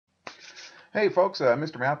Hey folks,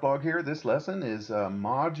 Mrmathblog here. This lesson is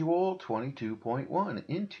Module 22.1,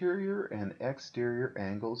 Interior and Exterior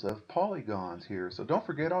Angles of Polygons here. So don't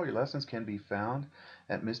forget all your lessons can be found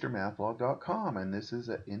at mrmathblog.com, and this is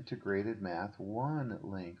an Integrated Math 1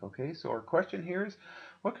 link. Okay, so our question here is,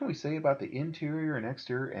 what can we say about the interior and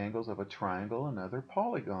exterior angles of a triangle and other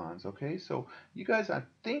polygons? Okay, so you guys, I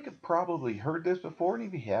think, have probably heard this before, and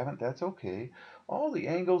if you haven't, that's okay. All the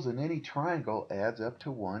angles in any triangle adds up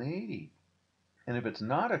to 180. And if it's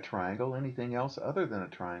not a triangle, anything else other than a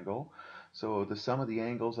triangle, so the sum of the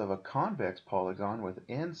angles of a convex polygon with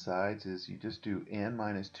n sides is you just do n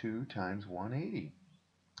minus 2 times 180.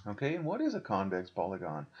 Okay, and what is a convex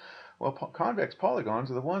polygon? Well, convex polygons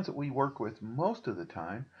are the ones that we work with most of the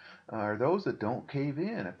time, are those that don't cave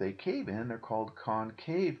in. If they cave in, they're called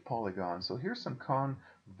concave polygons. So here's some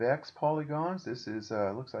convex polygons. This is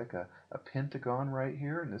looks like a pentagon right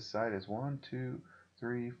here, and this side is 1, 2,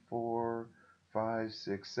 3, 4, 5,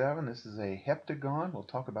 6, 7. This is a heptagon. We'll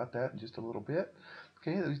talk about that in just a little bit.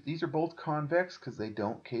 Okay, these are both convex because they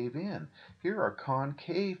don't cave in. Here are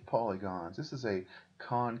concave polygons. This is a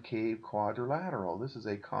concave quadrilateral. This is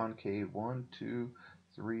a concave 1, 2,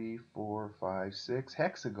 3, 4, 5, 6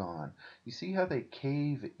 hexagon. You see how they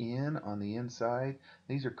cave in on the inside?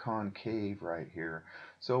 These are concave right here.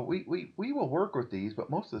 So we will work with these, but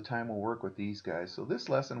most of the time we'll work with these guys. So this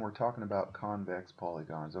lesson we're talking about convex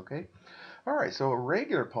polygons, okay? All right, so a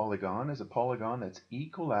regular polygon is a polygon that's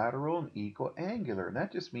equilateral and equiangular, and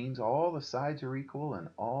that just means all the sides are equal and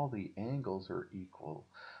all the angles are equal.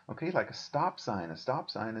 Okay, like a stop sign. A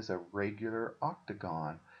stop sign is a regular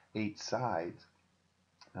octagon, 8 sides.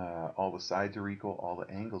 All the sides are equal, all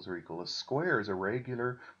the angles are equal. A square is a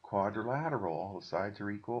regular quadrilateral. All the sides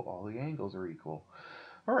are equal, all the angles are equal.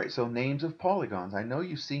 All right, so names of polygons. I know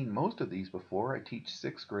you've seen most of these before. I teach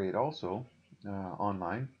 6th grade also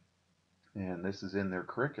online, and this is in their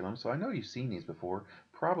curriculum, so I know you've seen these before.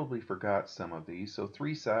 Probably forgot some of these. So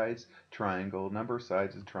 3 sides, triangle. Number of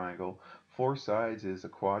sides is triangle. 4 sides is a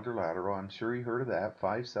quadrilateral. I'm sure you heard of that.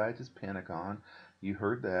 5 sides is pentagon. You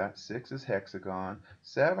heard that. 6 is hexagon.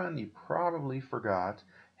 7 you probably forgot,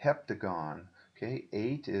 heptagon. Okay,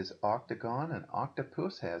 8 is octagon. An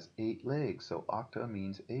octopus has 8 legs, so octa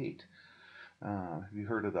means 8. Have you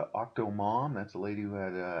heard of the octomom? That's a lady who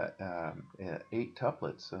had 8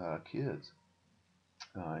 tuplets, kids.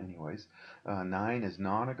 Anyways, 9 is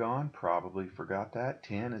nonagon, probably forgot that.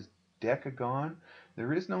 10 is decagon.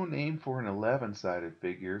 There is no name for an 11-sided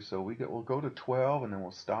figure, so we'll go to 12 and then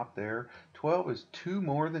we'll stop there. 12 is 2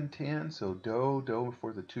 more than 10, so do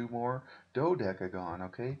for the 2 more, dodecagon,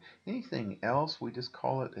 okay? Anything else, we just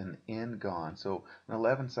call it an n-gon. So an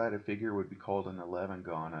 11-sided figure would be called an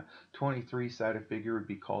 11-gon. A 23-sided figure would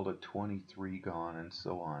be called a 23-gon, and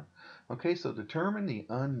so on. Okay, so determine the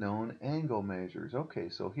unknown angle measures. Okay,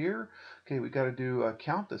 so here, we got to do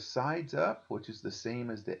count the sides up, which is the same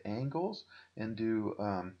as the angles, and do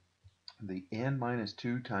the n minus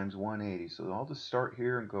 2 times 180. So I'll just start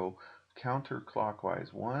here and go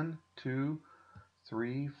counterclockwise. 1, 2,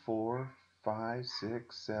 3, 4, 5,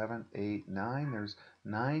 6, 7, 8, 9. There's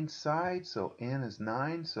 9 sides, so n is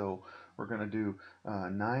 9. So we're going to do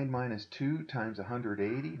 9 minus 2 times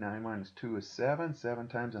 180. 9 minus 2 is 7. 7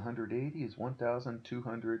 times 180 is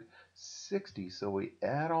 1,260. So we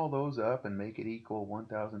add all those up and make it equal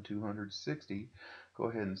 1,260. Go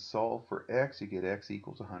ahead and solve for x. You get x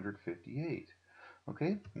equals 158.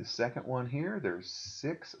 Okay, the second one here, there's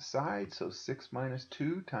 6 sides, so 6 minus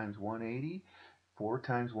 2 times 180. 4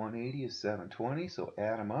 times 180 is 720, so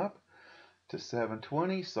add them up to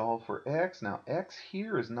 720, solve for x. Now x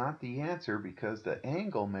here is not the answer because the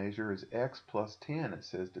angle measure is x plus 10. It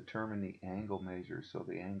says determine the angle measure, so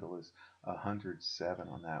the angle is 107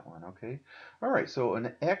 on that one, okay? All right, so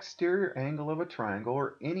an exterior angle of a triangle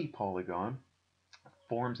or any polygon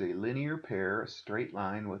forms a linear pair, a straight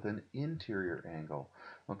line with an interior angle.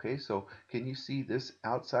 Okay, so can you see this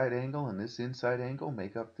outside angle and this inside angle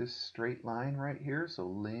make up this straight line right here? So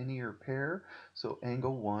linear pair. So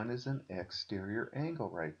angle 1 is an exterior angle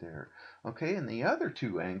right there. Okay, and the other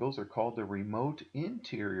 2 angles are called the remote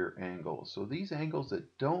interior angles. So these angles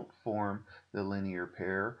that don't form the linear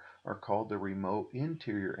pair are called the remote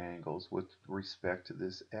interior angles with respect to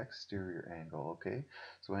this exterior angle, okay?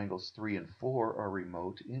 So angles 3 and 4 are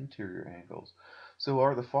remote interior angles. So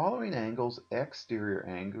are the following angles exterior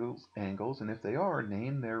angles, and if they are,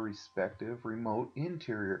 name their respective remote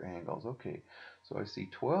interior angles. Okay, so I see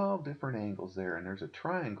 12 different angles there, and there's a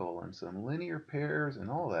triangle and some linear pairs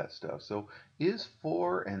and all that stuff. So is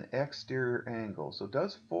 4 an exterior angle? So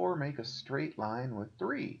does 4 make a straight line with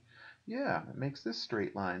 3? Yeah, it makes this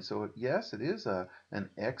straight line. So yes, it is an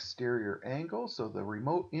exterior angle. So the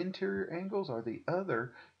remote interior angles are the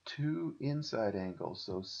other two inside angles.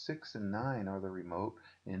 So 6 and 9 are the remote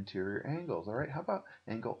interior angles. All right, how about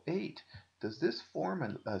angle 8? Does this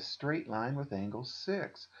form a straight line with angle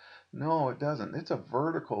 6? No, it doesn't. It's a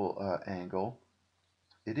vertical angle.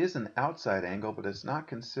 It is an outside angle, but it's not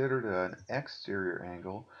considered an exterior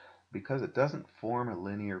angle because it doesn't form a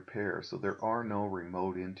linear pair. So there are no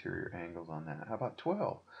remote interior angles on that. How about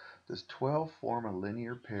 12? Does 12 form a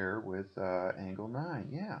linear pair with angle 9?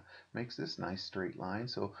 Yeah, makes this nice straight line.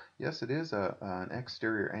 So yes, it is an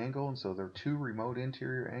exterior angle, and so their two remote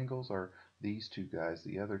interior angles are these two guys,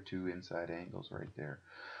 the other two inside angles right there.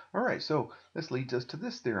 All right, so this leads us to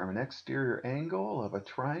this theorem. An exterior angle of a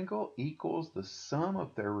triangle equals the sum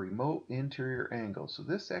of their remote interior angles. So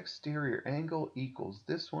this exterior angle equals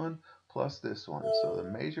this one plus this one. So the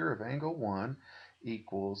measure of angle 1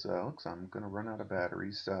 equals, looks, I'm going to run out of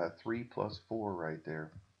batteries, 3 plus 4 right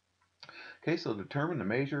there. Okay, so determine the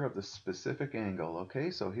measure of the specific angle.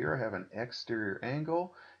 Okay, so here I have an exterior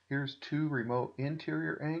angle. Here's two remote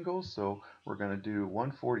interior angles. So we're going to do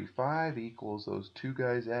 145 equals those two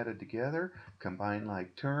guys added together. Combine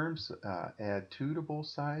like terms. Add 2 to both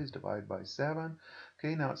sides. Divide by 7.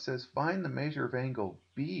 Okay, now it says find the measure of angle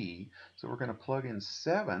B. So we're going to plug in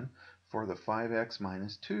 7 for the 5x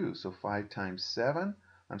minus 2. So 5 times 7.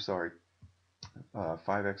 I'm sorry,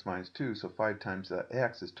 5x minus 2, so 5 times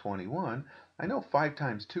x is 21. I know 5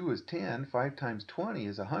 times 2 is 10, 5 times 20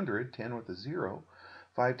 is 100, 10 with a 0.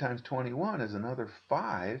 5 times 21 is another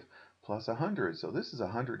 5 plus 100, so this is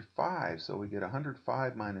 105, so we get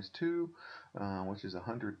 105 minus 2, which is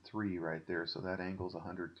 103 right there, so that angle is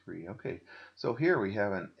 103. Okay, so here we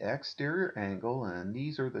have an exterior angle, and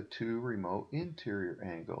these are the two remote interior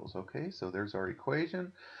angles. Okay, so there's our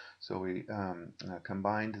equation. So we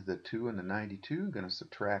combined the 2 and the 92. I'm going to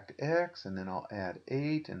subtract x, and then I'll add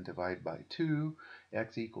 8 and divide by 2.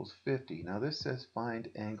 X equals 50. Now this says find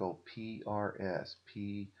angle PRS.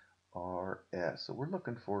 PRS. So we're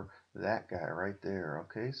looking for that guy right there.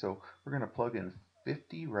 Okay, so we're going to plug in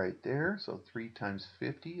 50 right there. So 3 times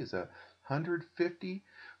 50 is 150.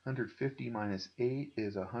 150 minus 8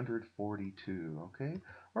 is 142. Okay.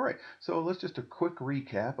 All right, so let's just a quick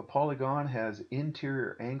recap. A polygon has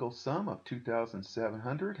interior angle sum of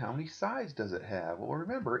 2,700. How many sides does it have? Well,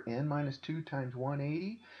 remember, n minus 2 times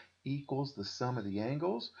 180 equals the sum of the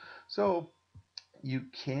angles. So you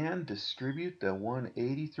can distribute the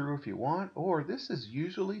 180 through if you want, or this is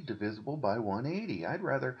usually divisible by 180. I'd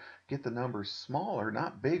rather get the numbers smaller,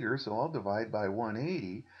 not bigger, so I'll divide by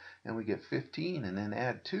 180, and we get 15, and then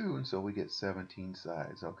add 2, and so we get 17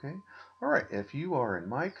 sides, okay? All right, if you are in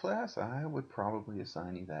my class, I would probably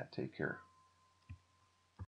assign you that. Take care.